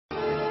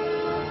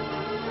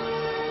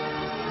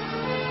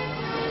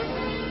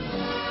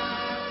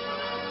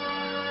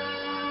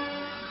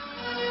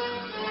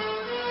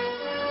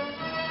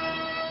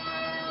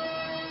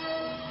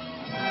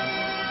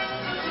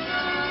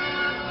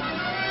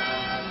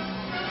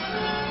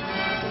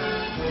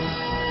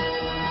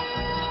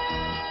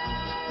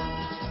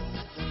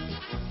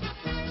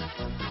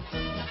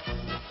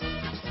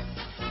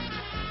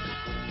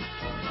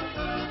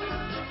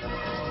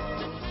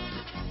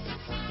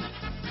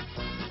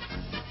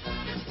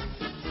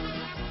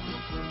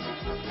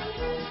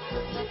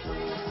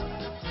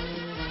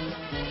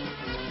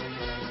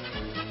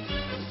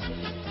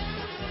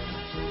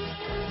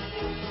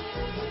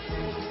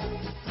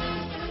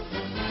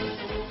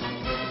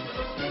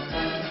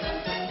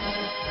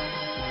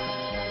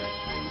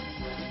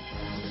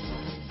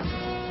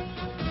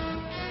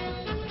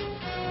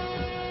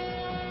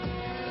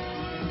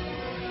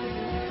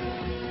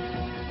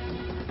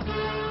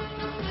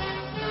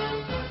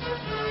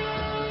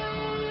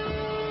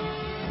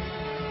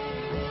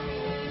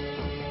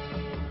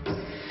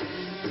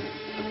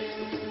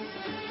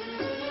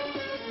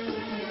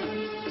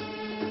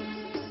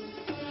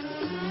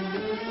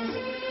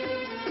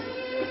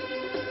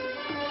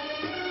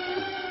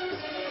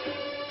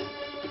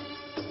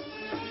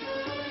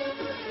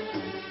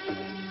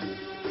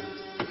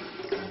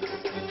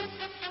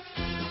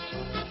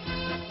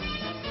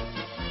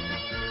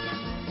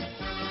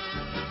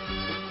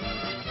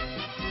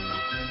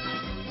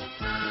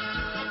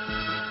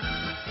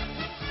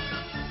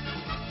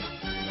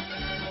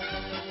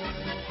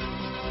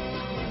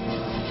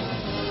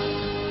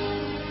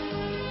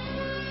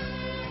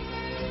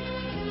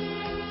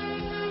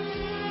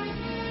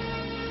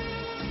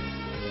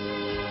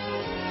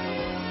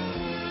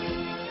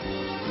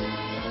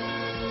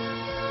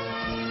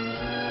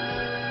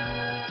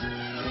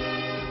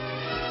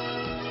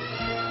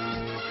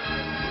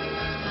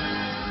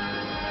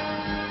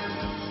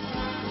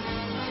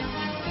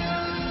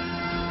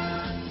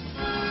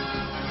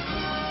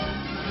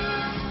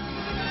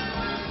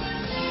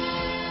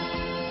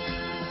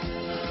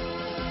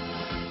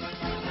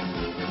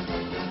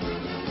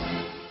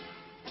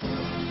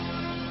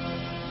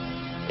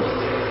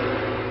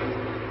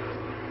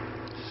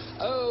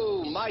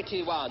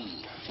Mighty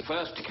One, the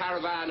first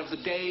caravan of the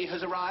day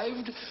has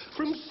arrived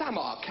from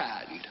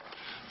Samarkand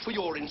for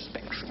your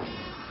inspection.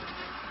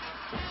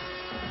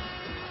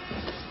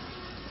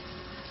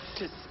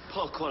 Tis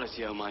poor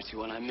quality, O Mighty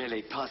One. I'm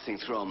merely passing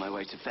through on my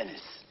way to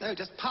Venice. Oh,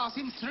 just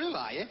passing through,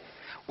 are you?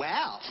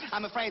 Well,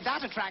 I'm afraid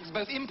that attracts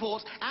both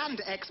import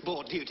and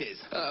export duties.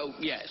 Oh,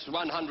 yes,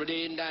 100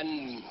 in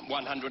and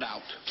 100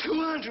 out.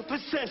 200%!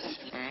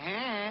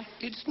 Mm-hmm.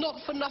 It's not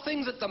for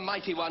nothing that the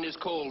Mighty One is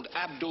called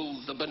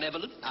Abdul the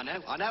Benevolent. I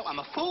know. I'm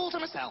a fool to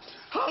myself.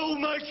 Oh,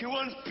 Mighty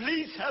One,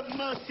 please have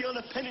mercy on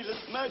a penniless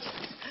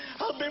merchant.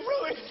 I'll be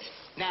ruined.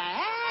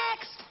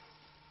 Next!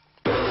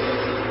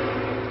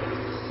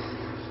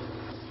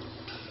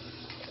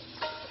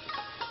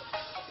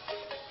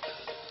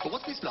 Well,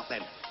 what's this lot,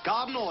 then?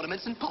 Garden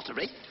ornaments and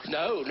pottery?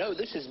 No,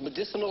 this is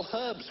medicinal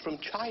herbs from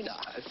China.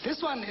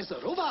 This one is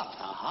rhubarb.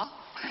 Uh-huh.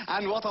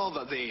 And what of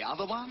the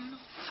other one?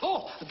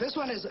 Oh, this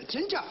one is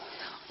ginger.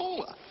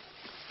 Oh,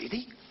 is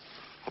he?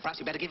 Well, perhaps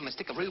you better give him a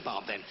stick of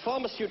rhubarb, then.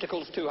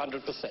 Pharmaceuticals,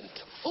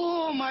 200%.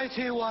 Oh,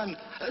 Mighty One,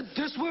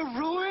 this will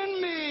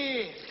ruin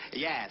me.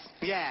 Yes.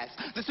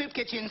 The soup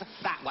kitchen's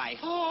that way.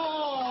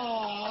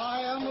 Oh,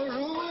 I am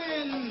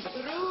ruined.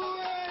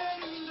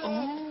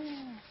 Oh.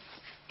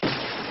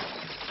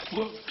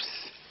 Whoops.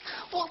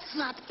 What's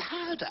that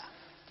powder?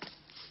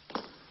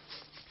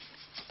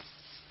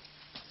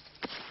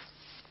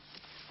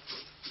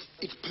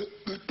 It's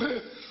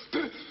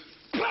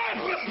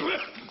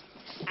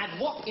And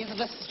what is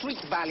the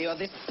street value of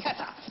this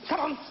pepper? Come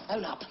on,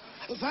 own up.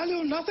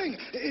 value nothing.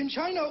 In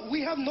China,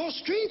 we have no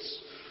streets.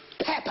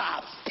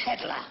 Pepper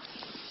peddler.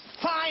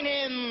 Fine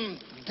him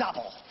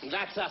double.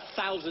 That's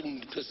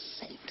 1,000%.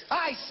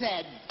 I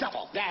said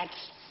double. That's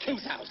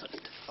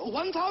 2,000.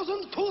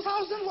 1,000,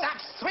 2,000.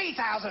 That's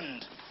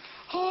 3,000.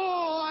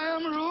 Oh, I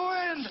am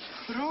ruined.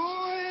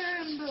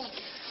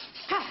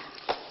 Ha,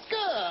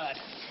 good.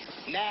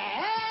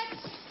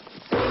 Next.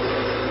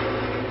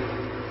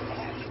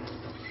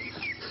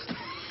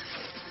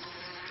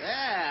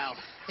 Well,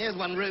 here's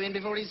one ruined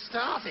before he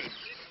started.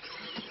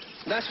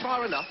 That's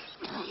far enough.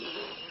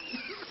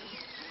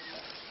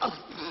 Oh,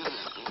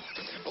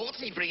 what's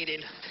he bringing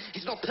in?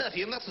 It's not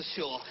perfume, that's for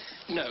sure.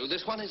 No,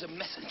 this one is a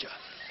messenger.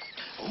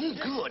 Oh,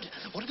 good.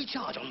 What do we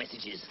charge on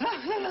messages?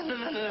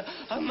 No.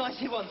 Oh,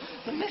 Mighty One,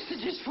 the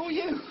message is for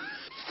you.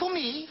 For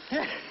me?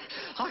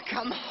 I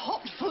come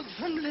hot foot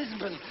from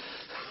Lisbon.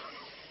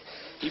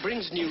 He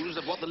brings news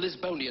of what the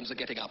Lisbonians are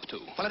getting up to.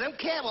 Well, I don't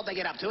care what they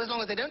get up to, as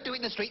long as they don't do it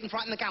in the street and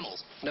frighten the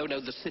camels. No,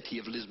 the city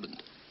of Lisbon.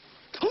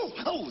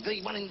 Oh,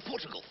 the one in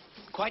Portugal.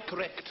 Quite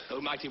correct, O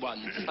Mighty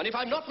One. And if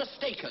I'm not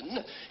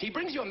mistaken, he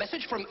brings you a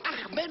message from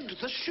Ahmed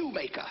the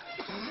Shoemaker,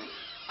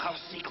 our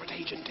secret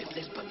agent in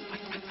Lisbon.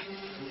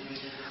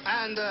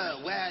 And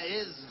where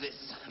is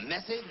this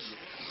message?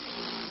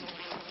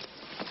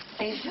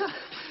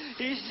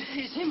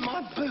 It's in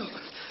my boot.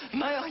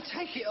 May I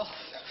take it off?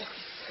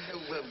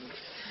 Oh,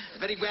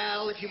 very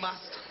well, if you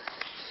must.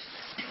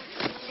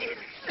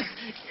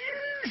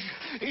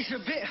 It's a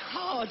bit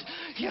hard,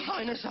 Your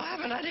Highness. I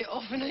haven't had it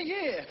off in a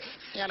year.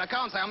 Yeah, and I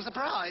can't say I'm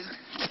surprised.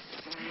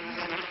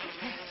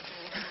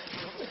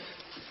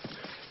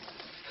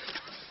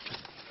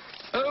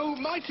 O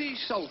mighty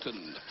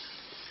Sultan,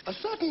 a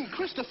certain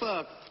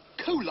Christopher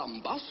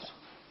Columbus,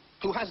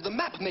 who has the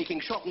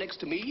map-making shop next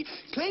to me,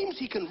 claims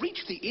he can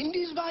reach the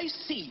Indies by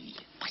sea.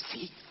 By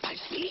sea? By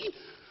sea?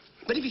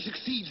 But if he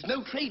succeeds,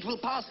 no trade will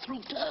pass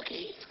through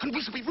Turkey. And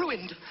we shall be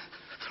ruined.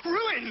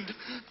 Ruined!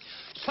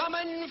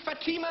 Summon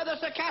Fatima the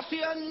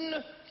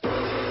Circassian.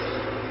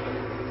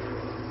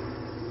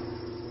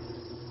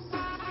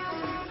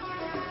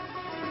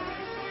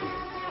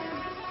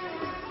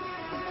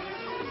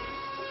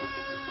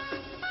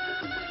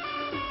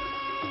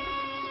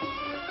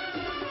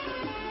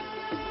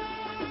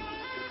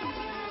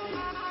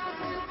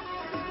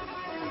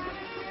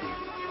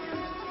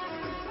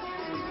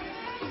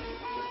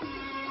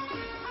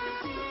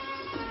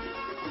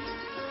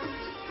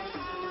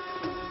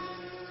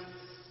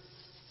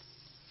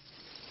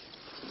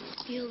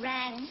 You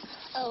rang,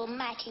 oh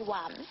mighty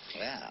one.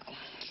 Well,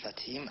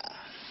 Fatima,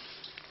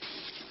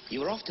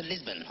 you are off to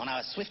Lisbon on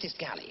our swiftest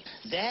galley.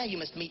 There you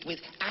must meet with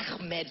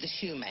Ahmed the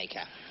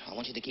Shoemaker. I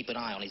want you to keep an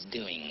eye on his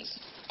doings.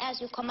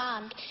 As you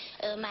command,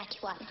 oh mighty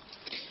one.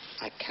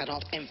 I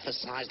cannot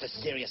emphasize the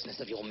seriousness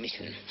of your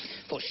mission.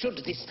 For should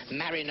this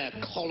mariner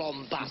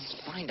Columbus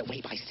find a way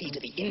by sea to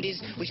the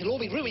Indies, we shall all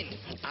be ruined.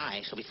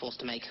 I shall be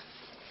forced to make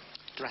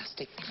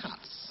drastic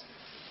cuts.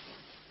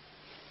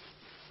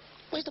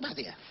 Where's the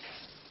Wazir?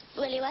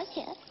 Well, he was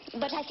here,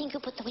 but I think you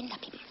put the wind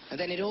up him. And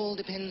then it all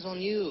depends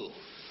on you,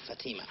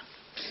 Fatima.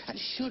 And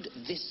should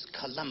this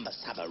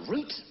Columbus have a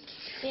route...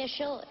 Be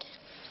assured,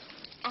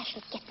 I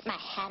shall get my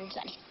hands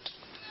on it.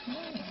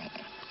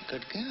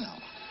 Good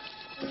girl.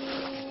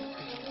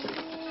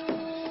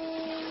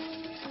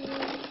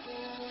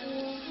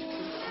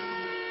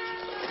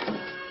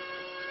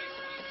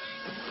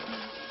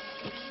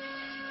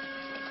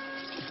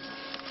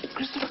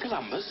 Christopher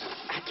Columbus?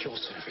 At your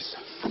service.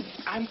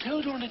 I'm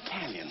told you're an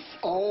Italian.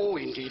 Oh,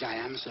 indeed I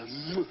am, sir.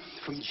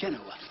 From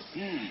Genoa.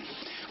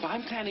 Well,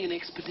 I'm planning an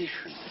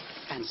expedition.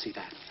 Fancy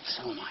that.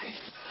 So am I.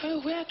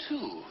 Oh, where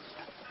to?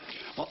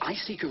 Well, I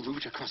seek a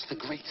route across the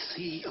great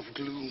sea of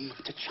gloom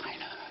to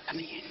China and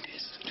the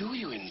Indies. Do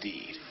you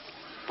indeed?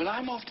 Well,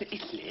 I'm off to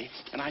Italy,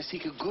 and I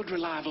seek a good,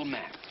 reliable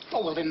map.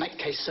 Oh, well, in that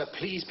case, sir,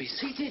 please be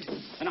seated,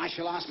 and I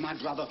shall ask my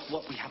brother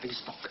what we have in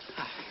stock.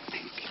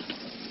 Thank you.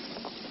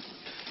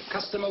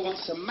 Customer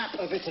wants a map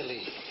of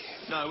Italy.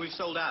 No, we've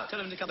sold out.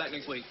 Tell him to come back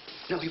next week.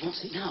 No, he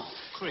wants it now.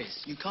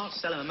 Chris, you can't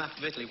sell him a map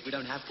of Italy if we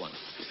don't have one.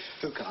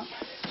 Who can't?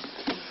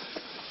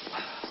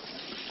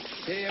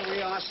 Here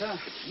we are, sir.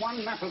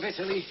 One map of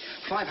Italy,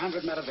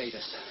 500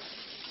 Maravedis.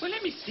 Well,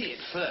 let me see it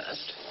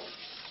first.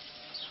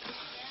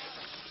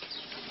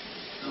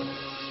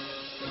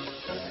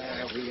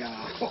 There we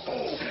are.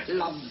 Oh,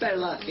 La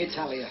Bella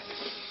Italia.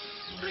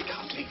 I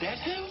can't take that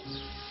home.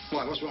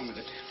 Why, what's wrong with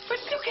it? But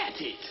look at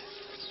it.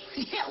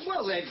 Yeah,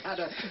 well, they've had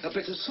a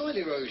bit of soil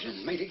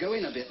erosion, made it go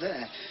in a bit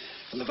there.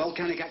 And the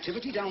volcanic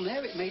activity down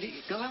there, it made it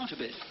go out a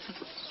bit.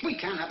 We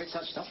can have it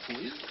touched up for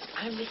you.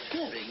 I'm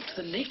referring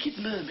to the naked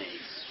mermaids.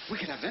 We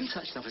could have them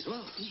touched up as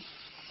well.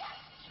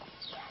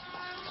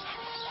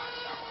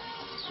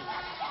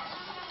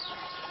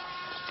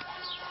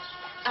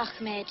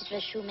 Ahmed the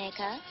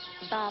shoemaker,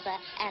 barber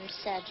and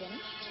surgeon,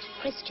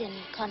 Christian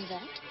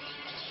convert.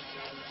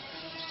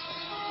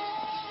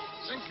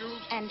 Thank you.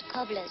 And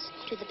cobblers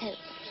to the Pope.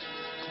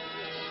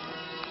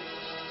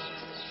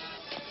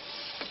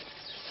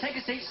 Take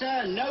a seat,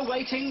 sir. No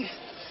waiting.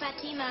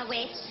 Fatima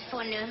waits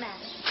for no man.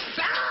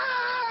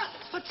 Ah!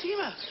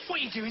 Fatima, what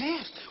are you doing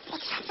here?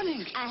 What's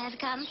happening? I have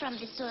come from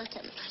the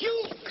Sultan.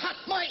 You cut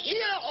my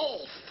ear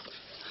off!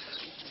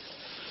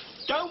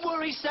 Don't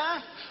worry,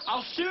 sir.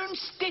 I'll soon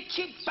stitch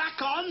it back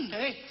on.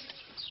 Hey?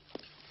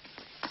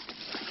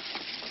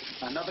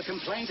 Another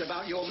complaint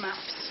about your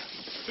maps.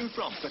 Who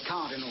from? The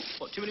Cardinal.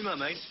 What, too many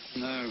mermaids?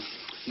 No,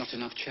 not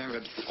enough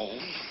cherub. Oh.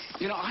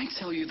 You know, I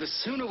tell you, the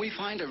sooner we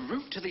find a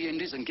route to the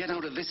Indies and get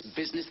out of this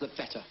business, the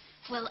better.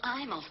 Well,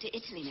 I'm off to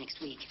Italy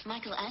next week.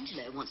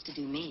 Michelangelo wants to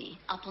do me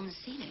up on the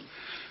ceiling.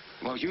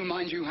 Well, you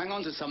mind you hang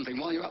on to something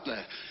while you're up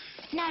there.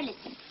 Now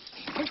listen.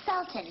 The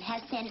Sultan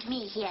has sent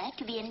me here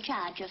to be in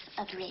charge of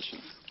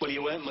operations. Well,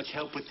 you weren't much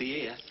help with the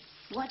ear.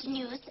 What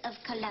news of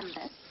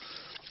Columbus?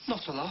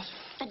 Not a lot.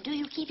 But do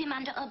you keep him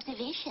under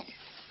observation?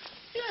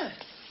 Yeah,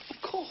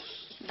 of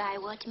course. By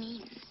what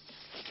means?